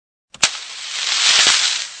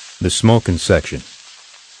The Smoking Section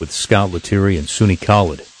with Scott Lettieri and Suni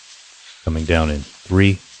Khalid. Coming down in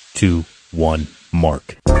 3, 2, 1,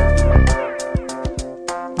 mark.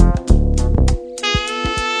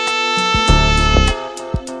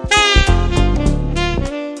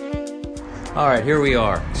 All right, here we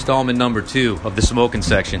are. Installment number 2 of The Smoking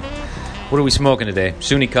Section. What are we smoking today?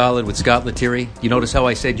 Suni Khalid with Scott Lettieri. You notice how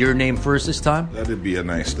I said your name first this time? That's a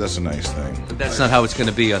nice thing. But that's not how it's going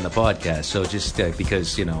to be on the podcast. So just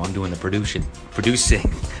because, I'm doing the producing.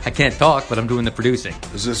 I can't talk, but I'm doing the producing.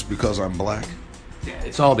 Is this because I'm black? Yeah,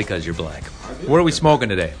 it's all because you're black. What are we smoking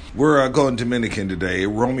today? We're going Dominican today.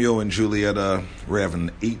 Romeo and Julieta. We're having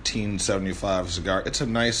 1875 cigar. It's a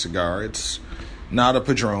nice cigar. It's not a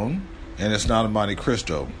Padron, and it's not a Monte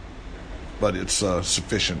Cristo. But it's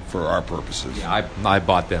sufficient for our purposes. Yeah, I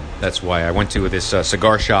bought them. That's why I went to this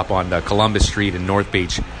cigar shop on Columbus Street in North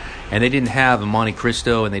Beach, and they didn't have a Monte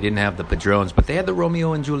Cristo and they didn't have the Padrones, but they had the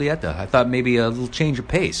Romeo and Julieta. I thought maybe a little change of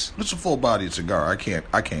pace. It's a full-bodied cigar. I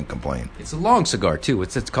can't complain. It's a long cigar too.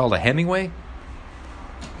 It's called a Hemingway.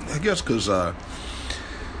 I guess because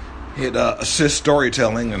it assists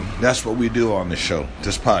storytelling, and that's what we do on this show,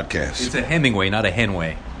 this podcast. It's a Hemingway, not a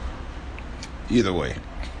Henway. Either way.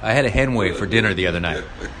 I had a Henway for dinner the other night.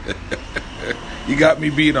 You got me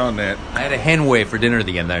beat on that. I had a Henway for dinner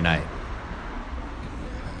the other night.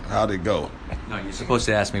 How'd it go? No, you're supposed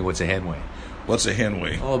to ask me what's a Henway. What's a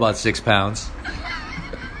Henway? Oh, about 6 pounds.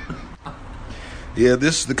 Yeah,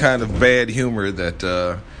 this is the kind of bad humor that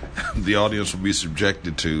the audience will be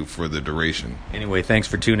subjected to for the duration. Anyway, thanks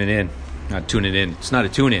for tuning in. Not tuning in. It's not a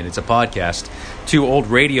tune-in. It's a podcast. 2 old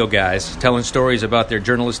radio guys telling stories about their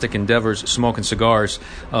journalistic endeavors, smoking cigars.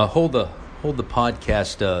 Hold the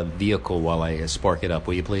podcast vehicle while I spark it up,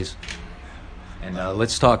 will you please? And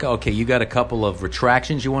let's talk. Okay, you got a couple of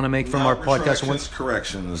retractions you want to make from our podcast?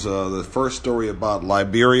 Corrections. The first story about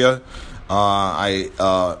Liberia, I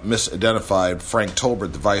misidentified Frank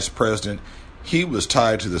Tolbert, the vice president. He was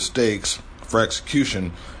tied to the stakes for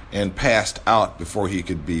execution and passed out before he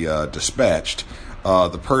could be dispatched.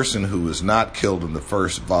 The person who was not killed in the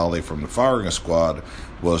first volley from the firing squad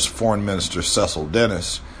was Foreign Minister Cecil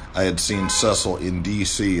Dennis. I had seen Cecil in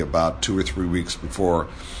D.C. about 2 or 3 weeks before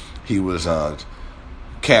he was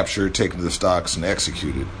captured, taken to the stocks, and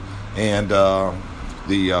executed. And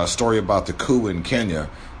the story about the coup in Kenya,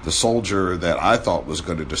 the soldier that I thought was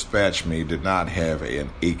going to dispatch me did not have an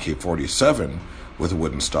AK-47 with a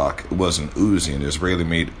wooden stock. It was an Uzi, an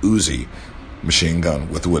Israeli-made Uzi machine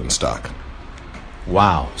gun with a wooden stock.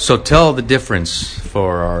 Wow. So tell the difference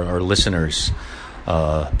for our listeners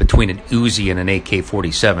between an Uzi and an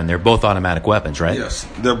AK-47. They're both automatic weapons, right? Yes.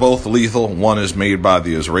 They're both lethal. One is made by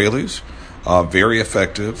the Israelis, very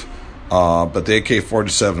effective, but the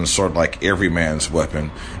AK-47 is sort of like every man's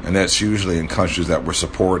weapon, and that's usually in countries that were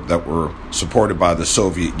supported by the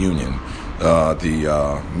Soviet Union.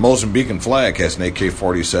 The Mozambican flag has an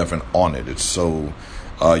AK-47 on it. It's so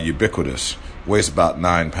ubiquitous. Weighs about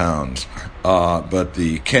 9 pounds. But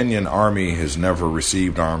the Kenyan army has never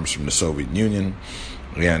received arms from the Soviet Union,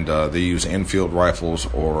 and they use Enfield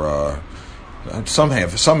rifles or some have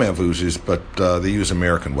Uzis, but they use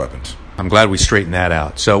American weapons. I'm glad we straightened that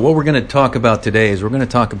out. So what we're going to talk about today is we're going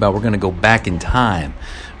to go back in time.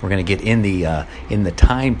 We're going to get in the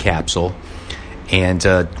time capsule and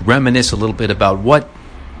reminisce a little bit about what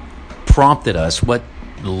prompted us, what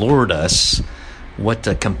lured us, what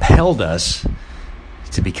compelled us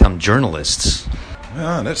to become journalists.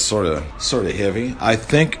 That's sort of heavy. I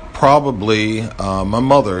think probably my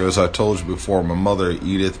mother, as I told you before, my mother,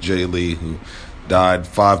 Edith J. Lee, who died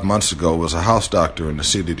 5 months ago, was a house doctor in the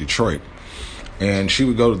city of Detroit. And she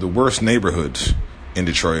would go to the worst neighborhoods in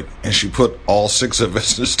Detroit, and she put all 6 of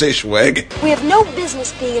us in a station wagon. We have no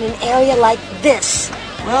business being in an area like this.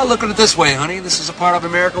 Well, look at it this way, honey. This is a part of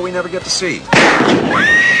America we never get to see.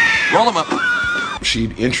 Roll them up.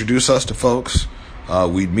 She'd introduce us to folks.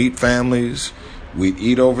 We'd meet families. We'd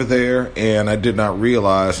eat over there. And I did not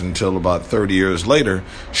realize until about 30 years later,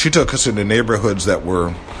 she took us into neighborhoods that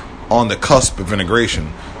were on the cusp of integration.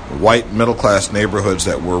 White middle-class neighborhoods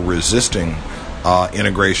that were resisting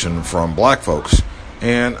integration from black folks.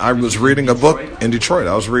 And I was reading a book in Detroit.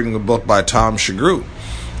 I was reading a book by Tom Shigrew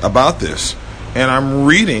about this. And I'm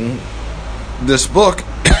reading this book,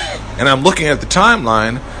 and I'm looking at the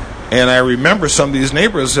timeline, and I remember some of these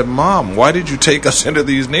neighbors said, "Mom, why did you take us into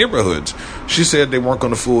these neighborhoods?" She said they weren't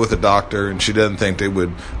going to fool with a doctor, and she didn't think they would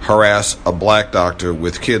harass a black doctor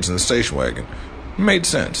with kids in the station wagon. It made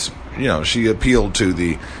sense. She appealed to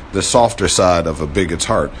the softer side of a bigot's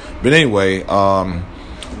heart. But anyway,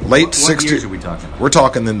 late 60s. What years are we talking about? We're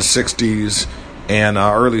talking in the 60s and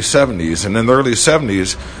early 70s. And in the early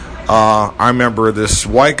 70s, I remember this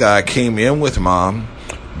white guy came in with Mom,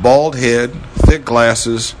 bald head, thick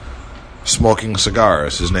glasses, smoking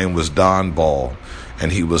cigars. His name was Don Ball,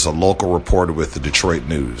 and he was a local reporter with the Detroit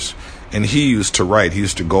News. And he used to write. He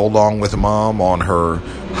used to go along with Mom on her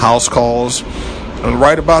house calls and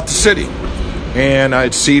write about the city. And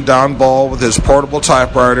I'd see Don Ball with his portable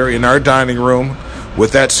typewriter in our dining room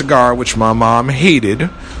with that cigar, which my mom hated,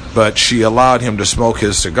 but she allowed him to smoke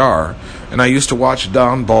his cigar. And I used to watch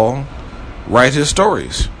Don Ball write his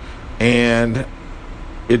stories. And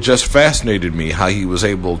it just fascinated me how he was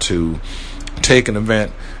able to take an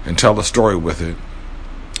event and tell a story with it.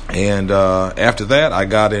 And after that, I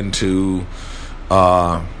got into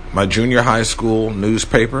my junior high school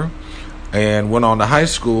newspaper and went on to high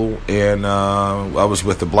school, and I was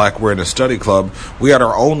with the Black Awareness Study Club. We had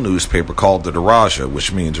our own newspaper called the Daraja,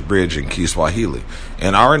 which means bridge in Kiswahili.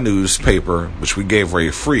 And our newspaper, which we gave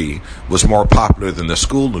away free, was more popular than the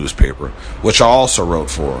school newspaper, which I also wrote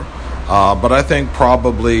for. But I think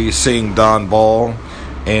probably seeing Don Ball,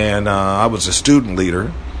 and I was a student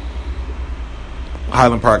leader,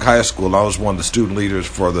 Highland Park High School. I was one of the student leaders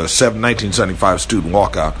for the 1975 student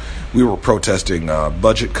walkout. We were protesting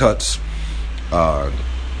budget cuts, and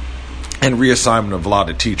reassignment of a lot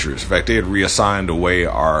of teachers. In fact, they had reassigned away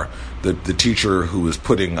the teacher who was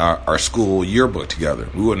putting our school yearbook together.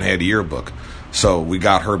 We wouldn't have had a yearbook, so we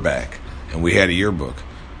got her back, and we had a yearbook.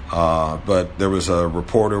 But there was a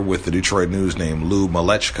reporter with the Detroit News named Lou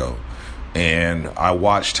Malechko, and I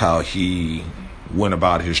watched how he went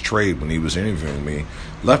about his trade when he was interviewing me.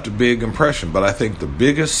 Left a big impression, but I think the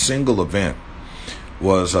biggest single event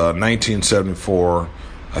was 1974.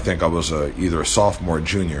 I think I was either a sophomore or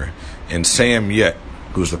junior, and Sam Yet,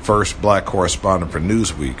 who was the first black correspondent for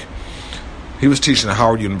Newsweek, he was teaching at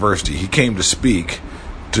Howard University. He came to speak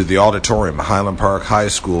to the auditorium at Highland Park High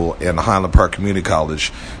School and Highland Park Community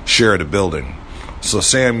College shared a building. So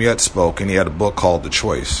Sam Yet spoke, and he had a book called The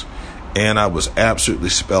Choice, and I was absolutely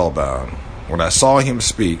spellbound. When I saw him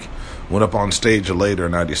speak, went up on stage later,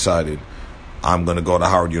 and I decided I'm going to go to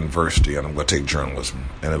Howard University and I'm going to take journalism.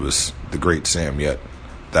 And it was the great Sam Yet.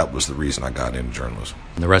 That was the reason I got into journalism.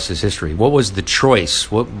 And the rest is history. What was The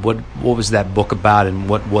Choice? What was that book about, and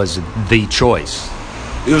what was The Choice?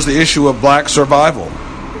 It was the issue of black survival.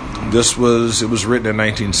 It was written in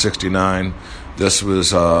 1969. This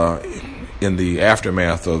was in the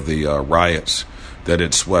aftermath of the riots that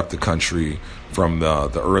had swept the country from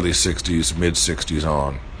the early 60s, mid-60s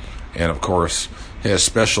on. And, of course, it has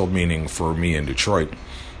special meaning for me in Detroit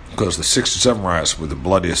because the 67 riots were the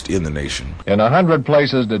bloodiest in the nation. In 100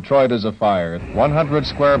 places, Detroit is afire. 100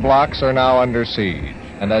 square blocks are now under siege.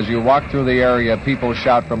 And as you walk through the area, people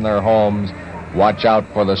shout from their homes, "Watch out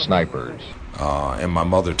for the snipers." And my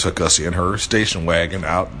mother took us in her station wagon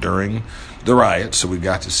out during the riots, so we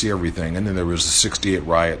got to see everything. And then there was the 68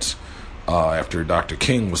 riots after Dr.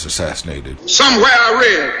 King was assassinated. Somewhere I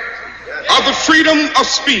read of the freedom of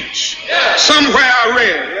speech. Somewhere I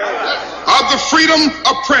read of the freedom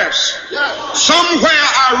of press. Somewhere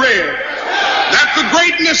I read that the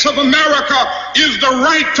greatness of America is the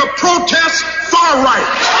right to protest far right.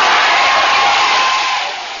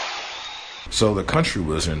 So the country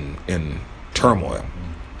was in turmoil.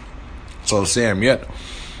 So Sam Yet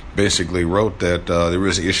basically wrote that there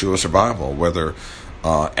was an issue of survival, whether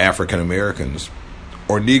African Americans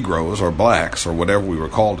or Negroes or blacks or whatever we were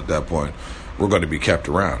called at that point were going to be kept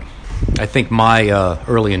around. I think my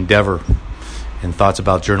early endeavor and thoughts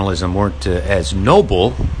about journalism weren't as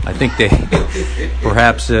noble. I think they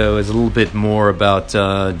perhaps was a little bit more about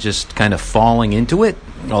just kind of falling into it.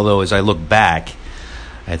 Although as I look back,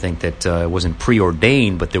 I think that it wasn't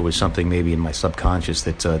preordained, but there was something maybe in my subconscious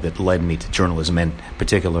that led me to journalism, and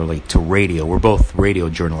particularly to radio. We're both radio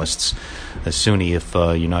journalists. Suni, if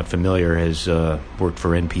you're not familiar, has worked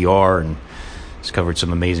for NPR and has covered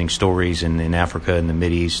some amazing stories in Africa and the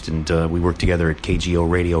Mideast. And we worked together at KGO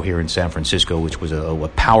Radio here in San Francisco, which was a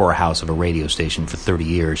powerhouse of a radio station for 30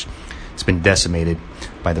 years. It's been decimated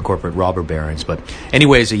by the corporate robber barons. But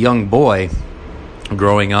anyway, as a young boy,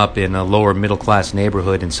 growing up in a lower middle-class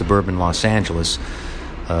neighborhood in suburban Los Angeles,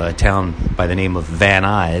 a town by the name of Van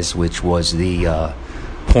Nuys, which was the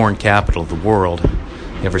porn capital of the world.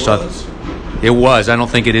 You ever saw this? It was. I don't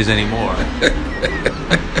think it is anymore.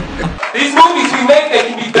 These movies we make, they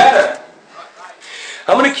can be better.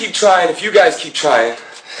 I'm going to keep trying if you guys keep trying.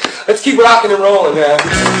 Let's keep rocking and rolling, man.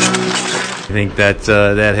 I think that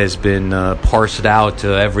that has been parsed out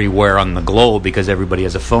everywhere on the globe because everybody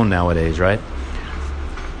has a phone nowadays, right?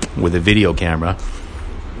 With a video camera.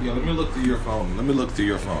 Yeah, let me look through your phone.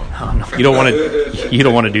 Oh, no, you don't want to. You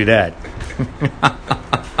don't want to do that.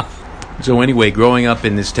 So anyway, growing up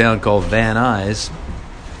in this town called Van Nuys,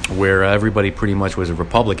 where everybody pretty much was a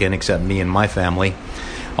Republican except me and my family,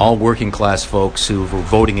 all working class folks who were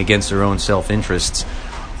voting against their own self-interests.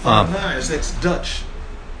 Van Nuys, that's Dutch.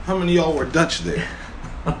 How many of y'all were Dutch there?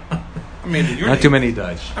 I mean, Not too many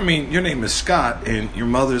Dutch. I mean, your name is Scott, and your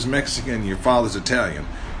mother's Mexican, and your father's Italian.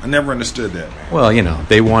 I never understood that, man. Well, you know,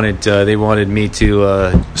 they wanted me to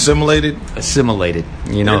Assimilated?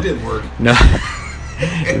 You know, It didn't work. No,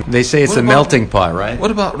 they say it's a melting pot, right? What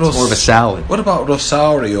about it's more of a salad? What about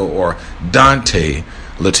Rosario or Dante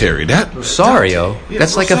Lettieri? That Rosario? Dante. Yeah,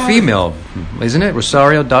 that's like Rosario. a female, isn't it?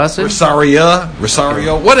 Rosario Dawson?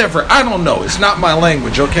 Rosario, whatever. I don't know. It's not my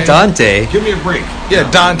language, okay? Dante. Give me a break. Yeah,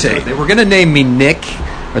 Dante. They were going to name me Nick,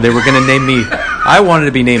 or they were going to name me... I wanted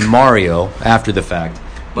to be named Mario after the fact.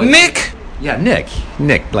 But, Nick? Yeah, Nick,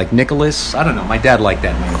 like Nicholas. I don't know. My dad liked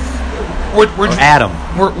that name. Or Adam.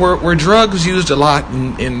 Were drugs used a lot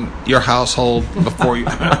in your household before you?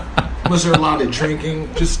 Was there a lot of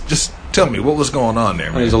drinking? Just tell me what was going on there,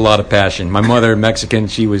 man. There's a lot of passion. My mother, Mexican,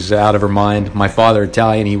 she was out of her mind. My father,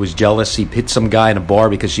 Italian, he was jealous. He hit some guy in a bar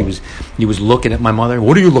because he was looking at my mother.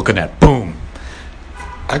 What are you looking at? Boom.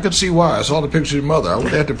 I could see why. I saw the picture of your mother. I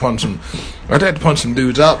would have to punch some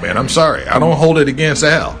dudes out, man. I'm sorry. I don't hold it against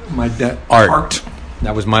Al. My dad, Art.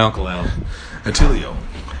 That was my uncle Al. Attilio.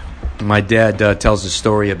 My dad tells a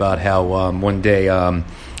story about how one day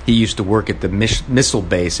he used to work at the missile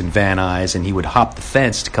base in Van Nuys, and he would hop the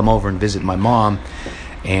fence to come over and visit my mom.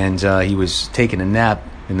 And he was taking a nap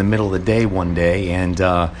in the middle of the day one day, and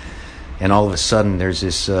all of a sudden there's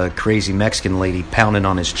this crazy Mexican lady pounding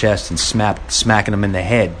on his chest and smacking him in the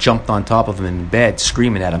head, jumped on top of him in bed,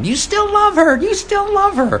 screaming at him, "You still love her! You still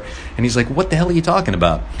love her!" And he's like, "What the hell are you talking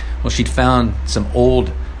about?" Well, she'd found some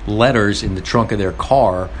old letters in the trunk of their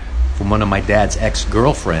car from one of my dad's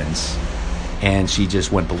ex-girlfriends, and she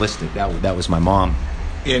just went ballistic. That was my mom.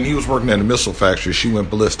 And he was working at a missile factory. She went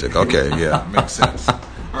ballistic. Okay, yeah, makes sense. All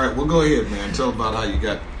right, well, go ahead, man. Tell about how you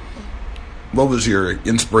got... What was your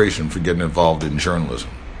inspiration for getting involved in journalism?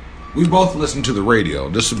 We both listened to the radio.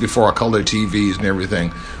 This was before our color TVs and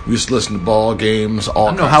everything. We used to listen to ball games, all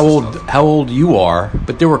kinds of stuff. I don't know how old you are,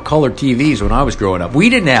 but there were color TVs when I was growing up. We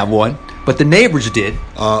didn't have one, but the neighbors did.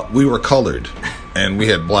 We were colored, and we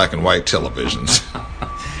had black and white televisions.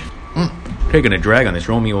 Taking a drag on this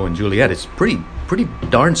Romeo and Juliet. It's pretty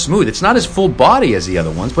darn smooth. It's not as full body as the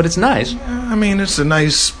other ones, but it's nice. I mean, it's a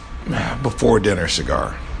nice before-dinner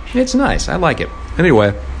cigar. It's nice. I like it.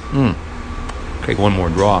 Anyway, take one more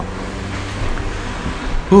draw.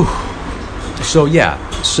 Whew. So,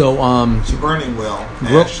 It's burning well.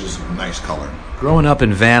 Ash is a nice color. Growing up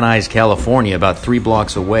in Van Nuys, California, about 3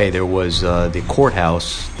 blocks away, there was the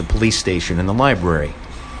courthouse, the police station, and the library.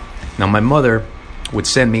 Now, my mother would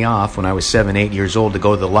send me off when I was 7, 8 years old to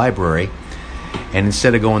go to the library. And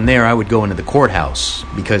instead of going there, I would go into the courthouse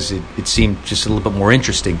because it seemed just a little bit more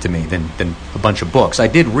interesting to me than a bunch of books. I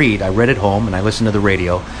did read. I read at home, and I listened to the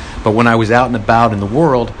radio. But when I was out and about in the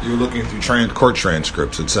world... You were looking through court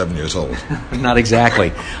transcripts at 7 years old. Not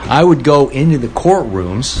exactly. I would go into the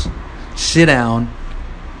courtrooms, sit down,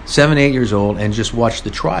 7, 8 years old, and just watch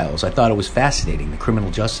the trials. I thought it was fascinating, the criminal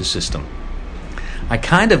justice system. I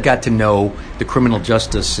kind of got to know the criminal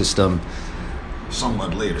justice system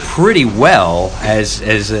somewhat later, pretty well as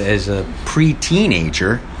a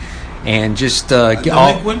pre-teenager, and just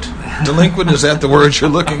delinquent. Delinquent, is that the word you're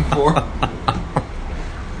looking for?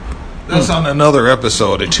 That's on another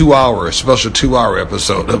episode, a special 2-hour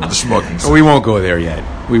episode of the Smoking Section. We won't go there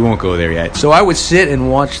yet. So I would sit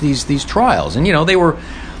and watch these trials, and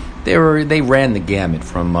they ran the gamut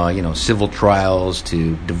from civil trials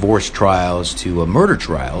to divorce trials to murder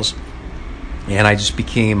trials, and I just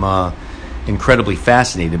became incredibly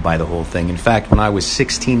fascinated by the whole thing. In fact, when I was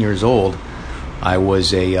 16 years old, I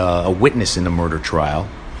was a witness in a murder trial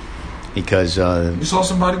because you saw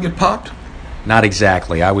somebody get popped. Not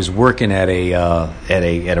exactly. I was working at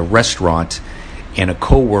a restaurant, and a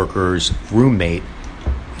coworker's roommate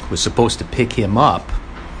was supposed to pick him up,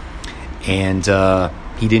 and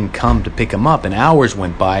he didn't come to pick him up. And hours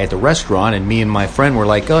went by at the restaurant, and me and my friend were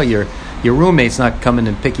like, "Oh, your roommate's not coming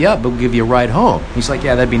to pick you up, but we'll give you a ride home." He's like,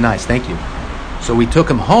 "Yeah, that'd be nice, thank you." So we took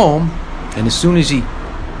him home, and as soon as he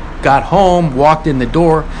got home, walked in the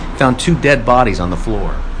door, found 2 dead bodies on the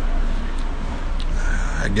floor.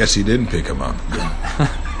 I guess he didn't pick him up.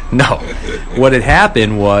 No. What had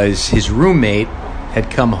happened was his roommate had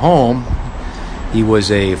come home. He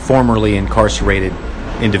was a formerly incarcerated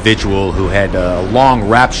individual who had a long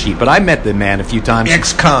rap sheet, but I met the man a few times.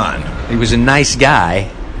 Ex-con. He was a nice guy,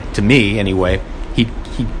 to me anyway. He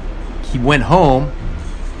went home.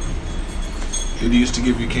 Did he used to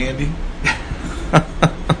give you candy?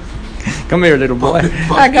 Come here, little boy.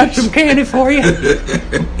 I got some candy for you.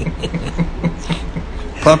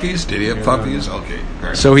 Puppies? Did he have puppies? Okay.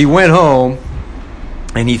 Right. So he went home,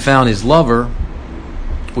 and he found his lover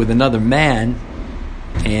with another man,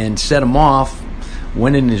 and set him off.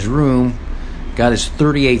 Went in his room, got his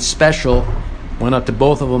 .38 special, went up to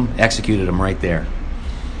both of them, executed them right there,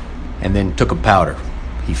 and then took a powder.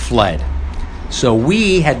 He fled. So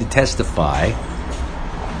we had to testify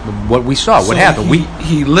what we saw, what happened.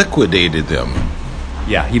 He liquidated them.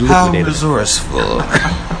 Yeah, he liquidated How resourceful.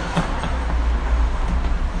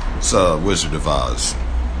 It's Wizard of Oz.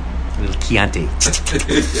 Little Chianti.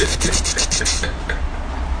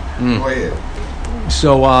 Go ahead.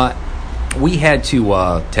 So we had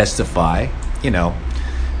to testify,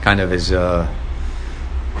 kind of as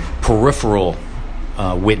peripheral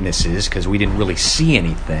witnesses, because we didn't really see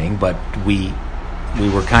anything, but we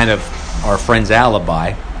were kind of our friend's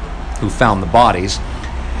alibi who found the bodies.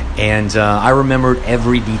 And I remembered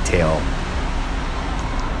every detail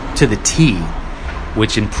to the T,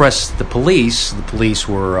 which impressed the police. The police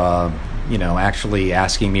were, actually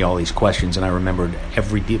asking me all these questions, and I remembered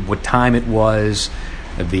what time it was,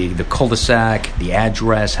 the cul-de-sac, the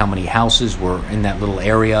address, how many houses were in that little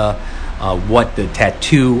area, what the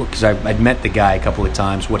tattoo, because I'd met the guy a couple of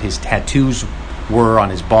times, what his tattoos were on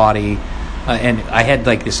his body. And I had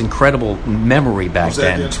like this incredible memory back then. Was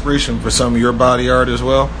that the inspiration for some of your body art as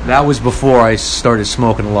well? That was before I started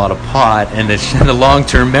smoking a lot of pot, and the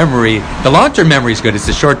long-term memory. The long-term memory is good. It's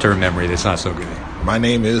the short-term memory that's not so good. My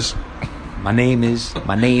name is.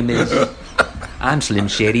 I'm Slim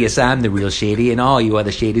Shady. Yes, I'm the real Shady, and all you other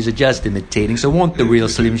Shadies are just imitating. So won't the real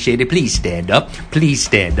Slim Shady please stand up? Please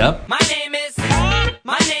stand up. My name is Slim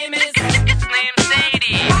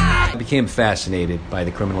Shady. I became fascinated by the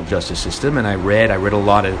criminal justice system, and I read a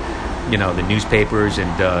lot of, the newspapers and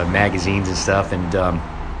magazines and stuff, and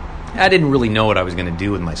I didn't really know what I was going to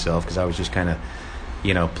do with myself, because I was just kind of,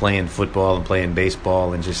 playing football and playing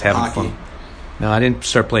baseball and just having fun. No, I didn't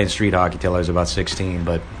start playing street hockey till I was about 16,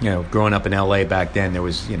 but, growing up in L.A. back then, there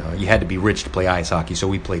was, you had to be rich to play ice hockey, so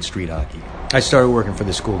we played street hockey. I started working for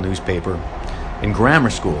the school newspaper in grammar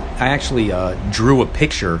school. I actually drew a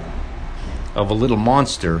picture of a little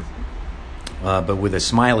monster, but with a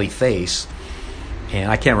smiley face, and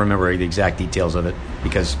I can't remember the exact details of it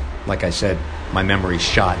because, like I said, my memory's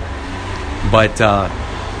shot. But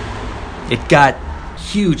it got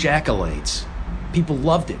huge accolades. People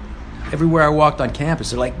loved it. Everywhere I walked on campus,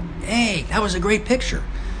 they're like, "Hey, that was a great picture."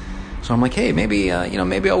 So I'm like, "Hey, maybe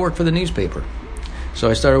I'll work for the newspaper." So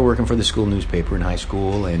I started working for the school newspaper in high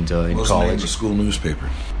school and in college. What's the name of the school newspaper?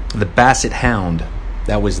 The Basset Hound.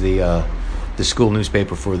 That was the school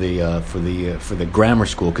newspaper for the grammar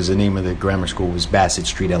school, because the name of the grammar school was Bassett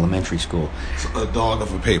Street Elementary School. It's a dog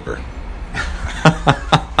of a paper.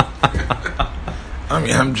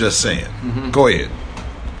 I'm just saying. Mm-hmm. Go ahead.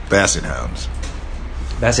 Basset Hounds.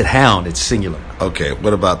 Basset Hound, it's singular. Okay,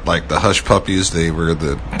 what about like the Hush Puppies? They were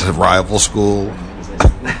the rival school.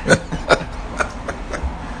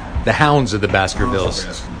 The Hounds of the Baskervilles.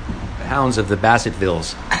 The Hounds of the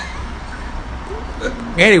Bassetvilles.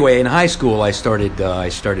 Anyway, in high school, I started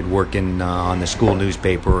working on the school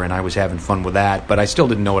newspaper, and I was having fun with that, but I still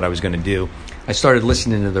didn't know what I was going to do. I started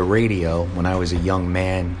listening to the radio when I was a young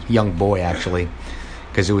boy actually,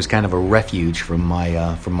 because it was kind of a refuge from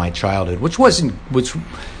my childhood, which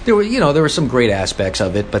there were some great aspects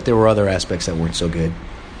of it, but there were other aspects that weren't so good.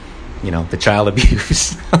 The child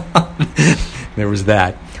abuse. There was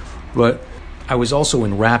that. But I was also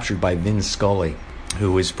enraptured by Vin Scully,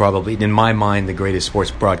 who is probably, in my mind, the greatest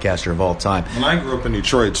sports broadcaster of all time. Well, I grew up in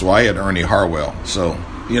Detroit, so I had Ernie Harwell. So,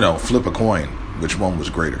 flip a coin. Which one was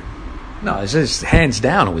greater? No, it's just hands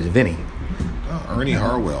down it was Vinny. Oh, Ernie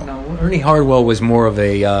Harwell. No, Ernie Harwell was more of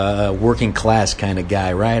a working class kind of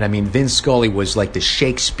guy, right? I mean, Vin Scully was like the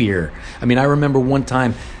Shakespeare. I mean, I remember one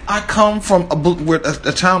time... I come from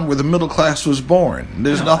a town where the middle class was born.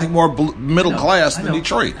 There's nothing more middle class than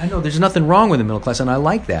Detroit. I know, there's nothing wrong with the middle class, and I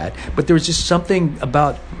like that. But there was just something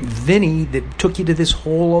about Vinny that took you to this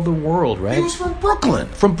whole other world, right? He was from Brooklyn.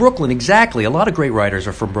 From Brooklyn, exactly. A lot of great writers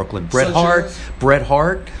are from Brooklyn. Bret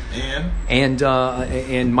Hart.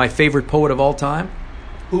 And my favorite poet of all time.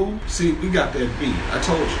 Who? See, we got that beat. I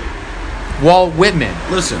told you. Walt Whitman.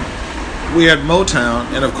 Listen, we had Motown,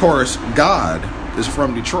 and of course, God is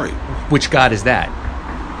from Detroit. Which God is that?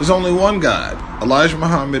 There's only one God. Elijah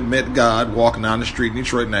Muhammad met God walking down the street in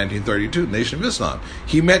Detroit in 1932, Nation of Islam.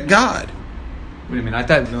 He met God. Wait a minute. I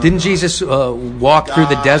thought didn't Jesus walk through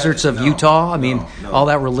the deserts of Utah? I mean, all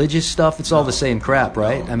that religious stuff. It's all the same crap,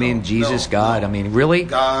 right? I mean, Jesus, God. I mean, really?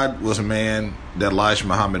 God was a man that Elijah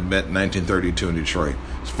Muhammad met in 1932 in Detroit.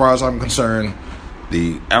 As far as I'm concerned,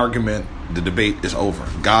 the argument, the debate is over.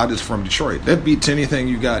 God is from Detroit. That beats anything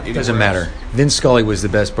you got. Doesn't matter. Vince Scully was the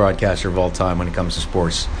best broadcaster of all time when it comes to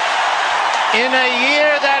sports. In a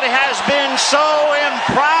year that has been so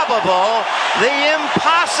improbable, the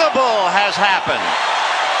impossible has happened.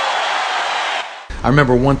 I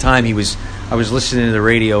remember one time I was listening to the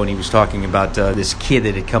radio and he was talking about this kid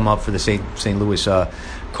that had come up for the St. Louis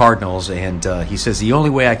Cardinals, and he says the only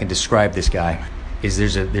way I can describe this guy is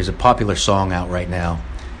there's a popular song out right now,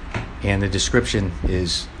 and the description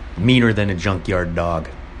is meaner than a junkyard dog.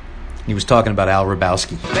 He was talking about Al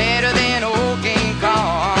Hrabowski. Better than old King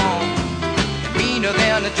Kong, meaner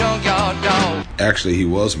than a junkyard dog. Actually, he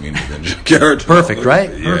was meaner than junkyard dog. Perfect,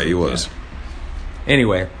 right? Yeah, he was.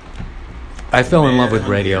 Anyway, I fell in love with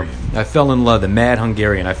radio. I fell in love, the Mad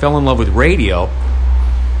Hungarian. I fell in love with radio,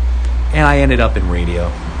 and I ended up in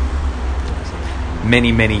radio.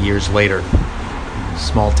 Many, many years later,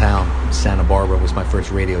 small town, Santa Barbara was my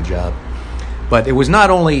first radio job. But it was not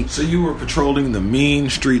only... So you were patrolling the mean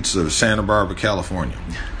streets of Santa Barbara, California.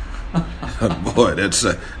 Boy, that's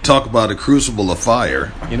talk about a crucible of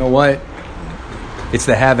fire. You know what? It's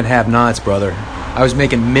the have and have-nots, brother. I was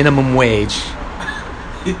making minimum wage.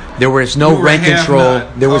 There was no rent control.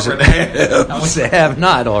 There was I was a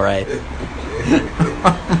have-not, all right.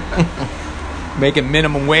 Making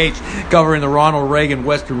minimum wage, covering the Ronald Reagan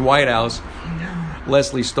Western White House.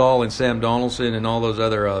 Leslie Stahl and Sam Donaldson and all those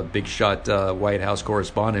other big shot White House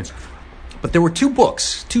correspondents. But there were two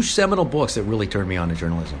seminal books that really turned me on to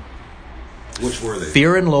journalism. Which were they?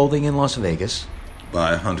 Fear and Loathing in Las Vegas.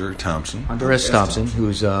 By Hunter Thompson. Hunter S. Thompson,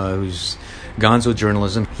 who's gonzo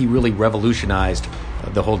journalism. He really revolutionized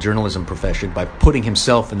the whole journalism profession by putting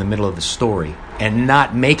himself in the middle of the story and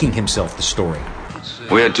not making himself the story.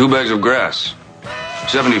 We had 2 bags of grass,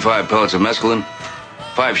 75 pellets of mescaline,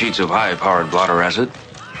 5 sheets of high-powered blotter acid,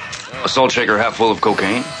 a salt shaker half full of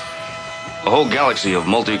cocaine, a whole galaxy of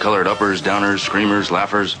multicolored uppers, downers, screamers,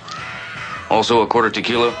 laughers, also a quarter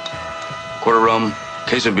tequila, quarter rum,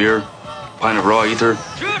 case of beer, pint of raw ether,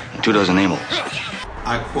 and 2 dozen amyls.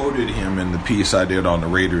 I quoted him in the piece I did on the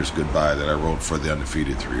Raiders Goodbye that I wrote for The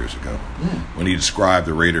Undefeated 3 years ago, when he described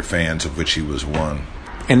the Raider fans, of which he was one.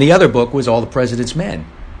 And the other book was All the President's Men,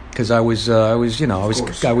 because I was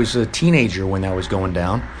a teenager when that was going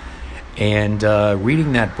down, and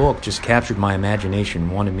reading that book just captured my imagination,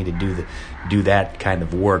 wanted me to do that kind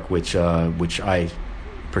of work, which I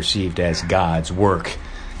perceived as God's work,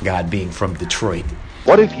 God being from Detroit.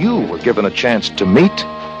 What if you were given a chance to meet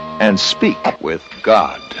and speak with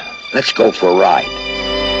God? Let's go for a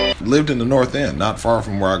ride. Lived in the North End, not far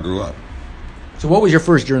from where I grew up. So what was your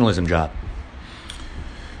first journalism job?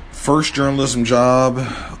 First journalism job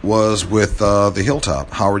was with the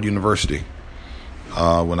Hilltop, Howard University.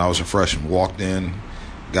 When I was a freshman, walked in,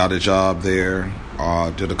 got a job there,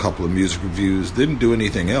 did a couple of music reviews, didn't do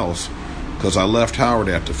anything else because I left Howard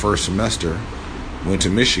after the first semester, went to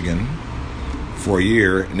Michigan for a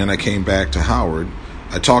year, and then I came back to Howard.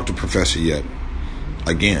 I talked to Professor Yet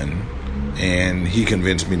again, and he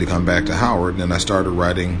convinced me to come back to Howard, and then I started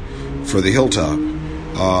writing for the Hilltop.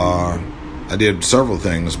 I did several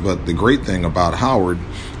things, but the great thing about Howard,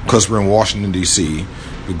 because we're in Washington, D.C.,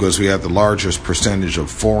 because we have the largest percentage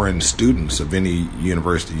of foreign students of any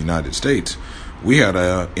university in the United States, we had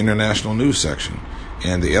an international news section.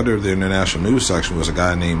 And the editor of the international news section was a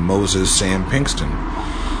guy named Moses Sam Pinkston.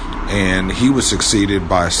 And he was succeeded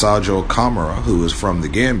by Sadio Kamara, who was from the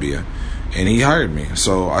Gambia, and he hired me.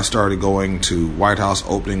 So I started going to White House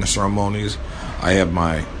opening ceremonies. I had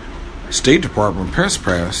my State Department press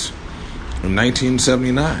pass in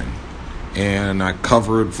 1979. And I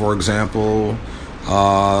covered, for example,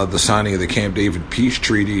 the signing of the Camp David Peace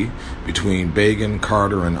Treaty between Begin,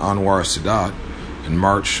 Carter, and Anwar Sadat in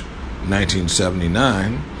March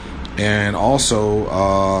 1979. And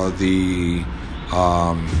also the...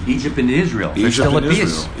 Egypt and Israel. They're Egypt still and at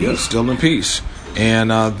Israel. peace. Yeah, still in peace.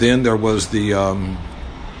 And then there was the Deng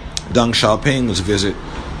Xiaoping's visit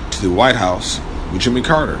to the White House with Jimmy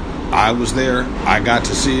Carter. I was there. I got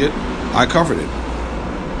to see it. I covered it.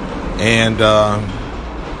 And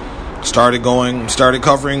started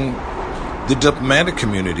covering the diplomatic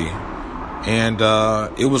community. And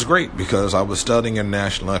it was great because I was studying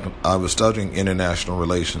international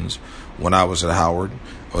relations when I was at Howard.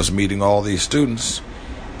 I was meeting all these students,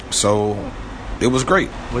 so it was great.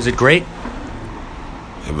 Was it great?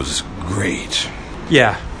 It was great.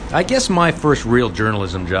 Yeah. I guess my first real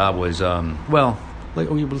journalism job was,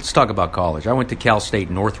 let's talk about college. I went to Cal State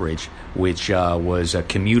Northridge, which was a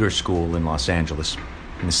commuter school in Los Angeles,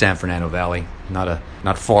 in the San Fernando Valley, not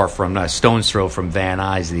far from, a stone's throw from Van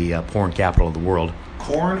Nuys, the porn capital of the world.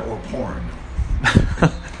 Corn or porn?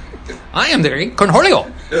 I am there,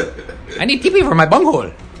 Cornholio. I need TP for my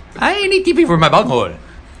bunghole. I need TP for my bunghole.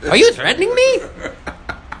 Are you threatening me?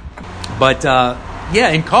 But,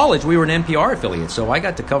 in college, we were an NPR affiliate, so I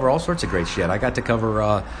got to cover all sorts of great shit. I got to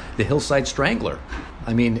cover the Hillside Strangler.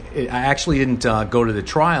 I mean, I actually didn't go to the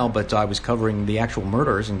trial, but I was covering the actual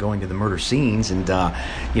murders and going to the murder scenes and,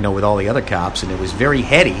 with all the other cops. And it was very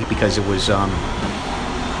heady because it was,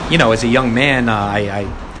 as a young man,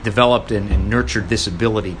 I developed and nurtured this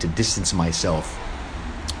ability to distance myself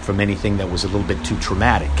from anything that was a little bit too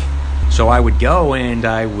traumatic. So I would go, and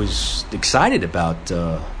I was excited about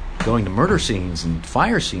going to murder scenes and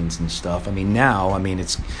fire scenes and stuff. I mean, now,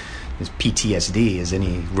 it's PTSD, as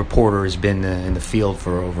any reporter has been in the field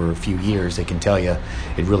for over a few years. They can tell you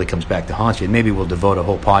it really comes back to haunt you. And maybe we'll devote a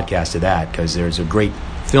whole podcast to that, because there's a great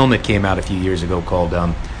film that came out a few years ago called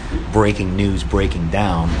Breaking News, Breaking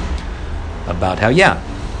Down, about how,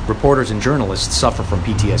 reporters and journalists suffer from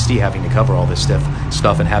PTSD, having to cover all this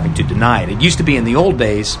stuff and having to deny it. It used to be in the old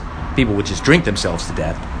days, people would just drink themselves to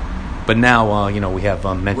death. But now, we have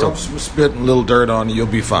mental... Rub some spit and a little dirt on you, you'll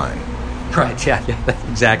be fine. Right, yeah,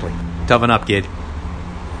 exactly. Toughen up, kid.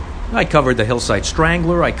 I covered the Hillside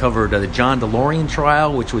Strangler. I covered the John DeLorean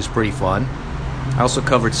trial, which was pretty fun. I also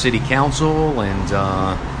covered city council, and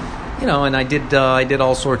and I did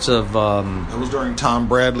all sorts of. That was during Tom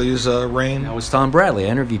Bradley's reign. That was Tom Bradley. I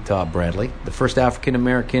interviewed Tom Bradley, the first African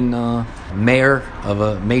American mayor of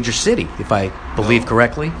a major city, if I believe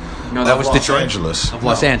correctly. No, that was Los Detroit. Angeles. Of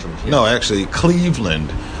Los Angeles. Yeah. No, actually Cleveland,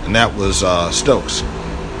 and that was Stokes.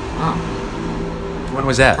 Oh. When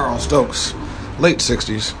was that? Carl Stokes, late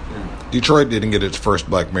 60s. Yeah. Detroit didn't get its first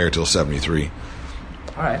black mayor till 73.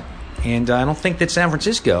 All right. And I don't think that San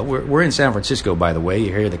Francisco, we're in San Francisco, by the way.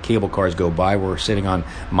 You hear the cable cars go by. We're sitting on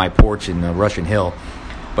my porch in Russian Hill.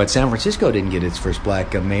 But San Francisco didn't get its first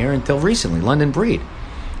black mayor until recently, London Breed.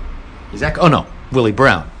 Willie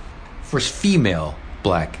Brown. First female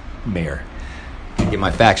black mayor. Get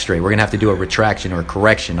my facts straight. We're going to have to do a retraction or a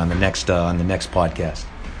correction on the next podcast.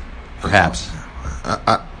 Perhaps.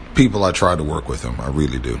 People, I try to work with them. I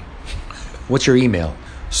really do. What's your email?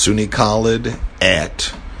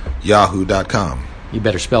 SunniKhalid@yahoo.com. You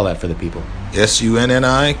better spell that for the people.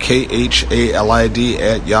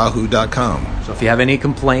 SunniKhalid@yahoo.com. So if you have any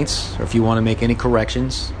complaints, or if you want to make any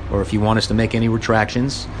corrections, or if you want us to make any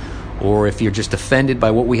retractions, or if you're just offended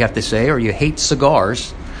by what we have to say, or you hate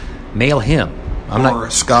cigars, mail him.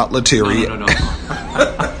 Scott Lettieri. No.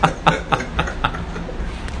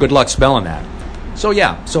 Good luck spelling that. So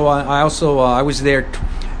I was there,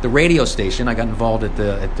 the radio station. I got involved at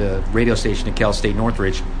the radio station at Cal State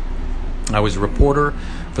Northridge. I was a reporter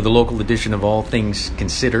for the local edition of All Things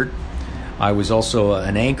Considered. I was also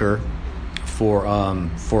an anchor for a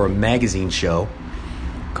magazine show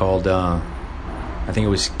called I think it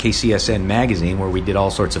was KCSN Magazine, where we did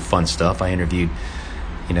all sorts of fun stuff. I interviewed,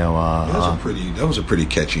 that was a pretty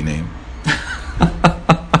catchy name.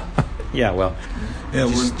 Yeah, well. Yeah,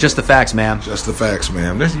 just the facts, ma'am. Just the facts,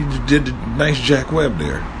 ma'am. You did a nice Jack Webb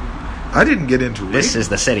there. I didn't get into radio. This is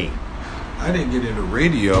the city. I didn't get into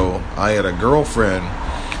radio. I had a girlfriend.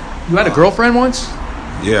 You had a girlfriend once?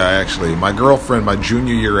 Yeah, actually. My girlfriend, my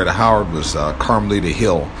junior year at Howard, was Carmelita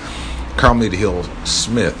Hill. Carmelita Hill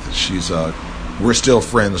Smith. We're still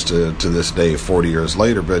friends to this day, 40 years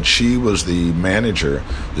later, but she was the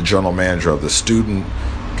general manager of the student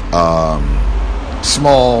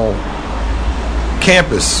small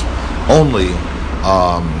campus only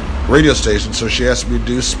radio station. So she asked me to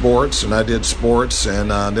do sports, and I did sports,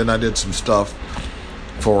 and then I did some stuff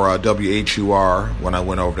for WHUR when I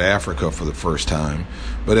went over to Africa for the first time.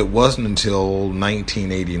 But it wasn't until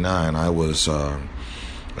 1989 I was a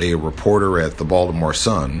reporter at the Baltimore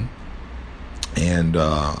Sun, and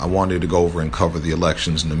I wanted to go over and cover the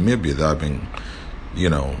elections in Namibia that I've been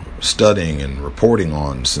studying and reporting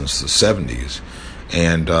on since the 70s.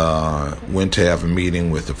 And went to have a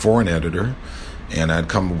meeting with the foreign editor, and I'd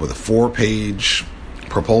come up with a 4-page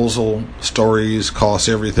proposal, stories, costs,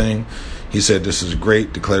 everything. He said, "This is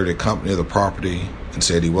great," declared a company of the property, and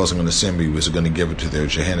said he wasn't going to send me, he was going to give it to their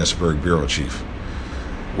Johannesburg bureau chief.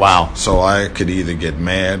 Wow. So I could either get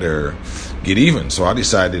mad or get even. So I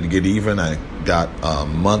decided to get even. I got a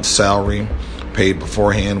month's salary, paid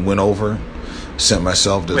beforehand, went over, sent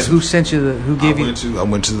myself to... Wait, who sent you who gave you... I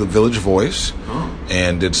went to the Village Voice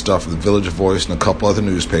and did stuff for the Village Voice and a couple other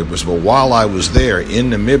newspapers. But while I was there in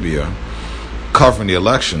Namibia, covering the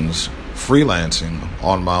elections, freelancing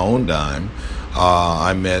on my own dime,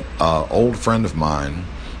 I met an old friend of mine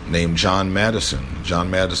named John Madison. John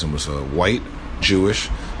Madison was a white, Jewish,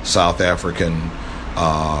 South African...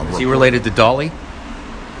 Is he related to Dolly?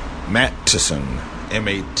 Mattison,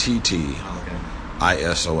 Mattison.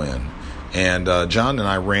 And John and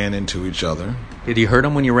I ran into each other. Did you hurt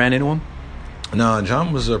him when you ran into him? No,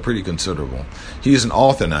 John was pretty considerable. He's an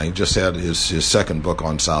author now. He just had his second book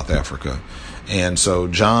on South Africa. And so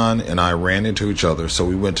John and I ran into each other. So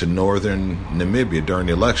we went to northern Namibia during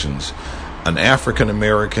the elections. An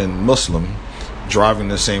African-American Muslim driving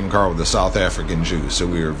the same car with a South African Jew. So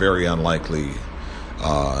we were very unlikely.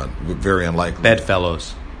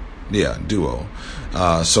 Bedfellows. Yeah, duo.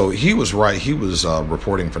 So he was right. He was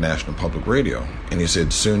reporting for National Public Radio. And he said,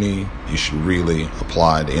 Suni, you should really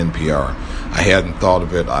apply to NPR. I hadn't thought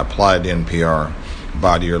of it. I applied to NPR.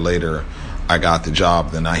 About a year later, I got the job.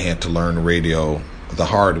 Then I had to learn radio the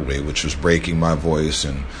hard way, which was breaking my voice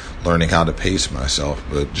and learning how to pace myself.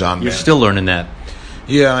 But John, you're still learning that.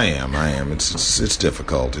 Yeah, I am. It's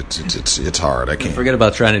difficult. It's hard. I can't forget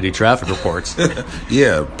about trying to do traffic reports.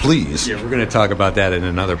 Yeah, please. Yeah, we're going to talk about that in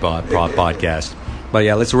another podcast. But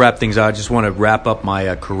yeah, let's wrap things out. I just want to wrap up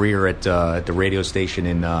my career at the radio station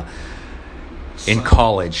in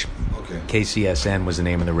college. Okay. KCSN was the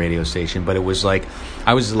name of the radio station, but it was like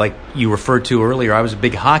I was like you referred to earlier. I was a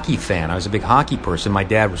big hockey fan. I was a big hockey person. My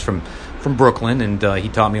dad was from Brooklyn, and he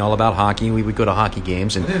taught me all about hockey. We would go to hockey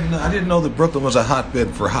games. And I didn't know that Brooklyn was a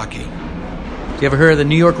hotbed for hockey. You ever heard of the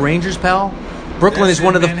New York Rangers, pal? Brooklyn is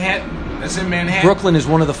one of the Manhattan. That's in Manhattan. Brooklyn is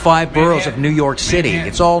one of the 5 boroughs of New York City. Manhattan.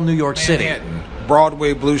 It's all New York City.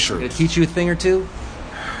 Broadway blue shirts. Did it teach you a thing or two?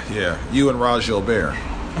 Yeah, you and Raj Gilbert.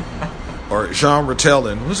 Or Jean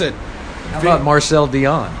Ratellin. Who's that? How about Marcel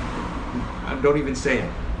Dion? Don't even say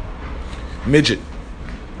it. Midget.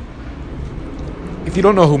 If you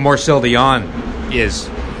don't know who Marcel Dion is,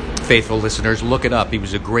 faithful listeners, look it up. He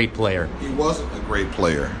was a great player. He wasn't a great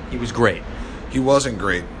player. He was great. He wasn't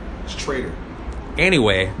great. He's a traitor.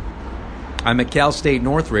 Anyway, I'm at Cal State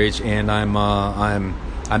Northridge, and I'm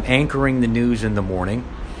anchoring the news in the morning.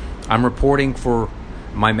 I'm reporting for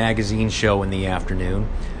my magazine show in the afternoon.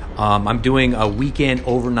 I'm doing a weekend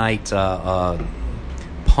overnight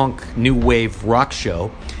punk new wave rock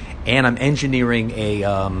show, and I'm engineering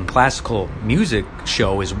a classical music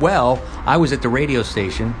show as well. I was at the radio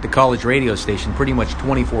station, the college radio station, pretty much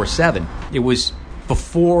 24/7. It was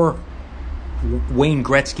before Wayne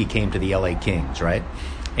Gretzky came to the LA Kings, right?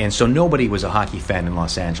 And so nobody was a hockey fan in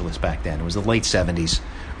Los Angeles back then. It was the late 70s,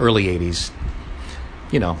 early 80s.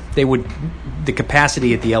 You know, the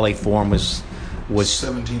capacity at the LA Forum was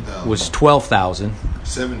 17,000. Was 12,000.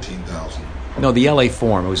 17,000. No, the LA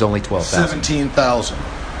Forum, it was only 12,000. 17,000.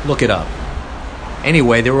 Look it up.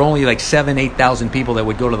 Anyway, there were only like 8,000 people that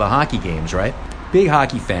would go to the hockey games, right? Big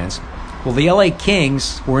hockey fans. Well, the LA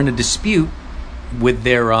Kings were in a dispute with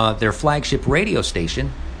their flagship radio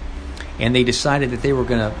station, and they decided that they were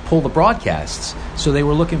going to pull the broadcasts. So they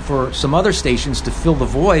were looking for some other stations to fill the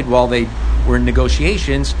void while they were in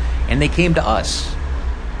negotiations, and they came to us,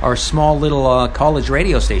 our small little college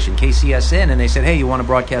radio station, KCSN, and they said, hey, you want to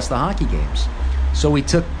broadcast the hockey games? So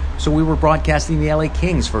we were broadcasting the LA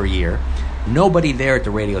Kings for a year. Nobody there at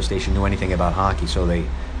the radio station knew anything about hockey, so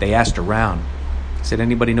they asked around. Said,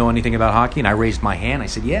 anybody know anything about hockey? And I raised my hand. I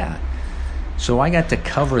said, yeah. So I got to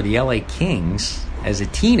cover the LA Kings as a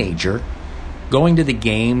teenager, going to the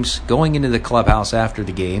games, going into the clubhouse after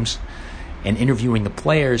the games, and interviewing the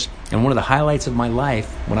players. And one of the highlights of my life,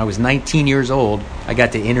 when I was 19 years old, I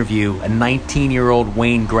got to interview a 19-year-old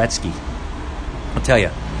Wayne Gretzky. I'll tell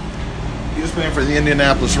you. He was playing for the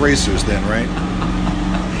Indianapolis Racers then, right?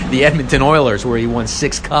 The Edmonton Oilers, where he won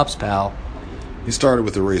 6 cups, pal. He started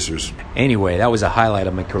with the Racers. Anyway, that was a highlight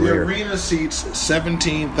of my career. The arena seats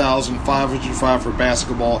 17,505 for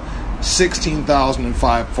basketball,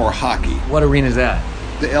 16,005 for hockey. What arena is that?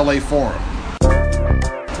 The LA Forum.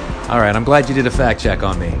 All right, I'm glad you did a fact check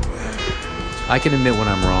on me. I can admit when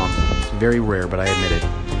I'm wrong. It's very rare, but I admit it.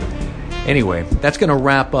 Anyway, that's going to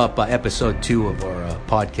wrap up episode 2 of our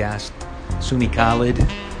podcast. Suni Khalid,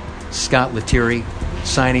 Scott Lettieri,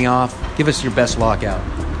 signing off. Give us your best lockout.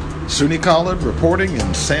 Suni Khalid reporting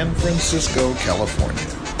in San Francisco, California.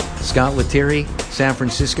 Scott Lettieri, San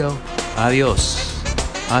Francisco. Adios.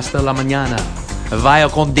 Hasta la mañana. Vaya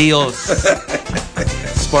con Dios.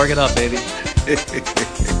 Spark it up, baby.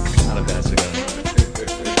 Not a bad cigar.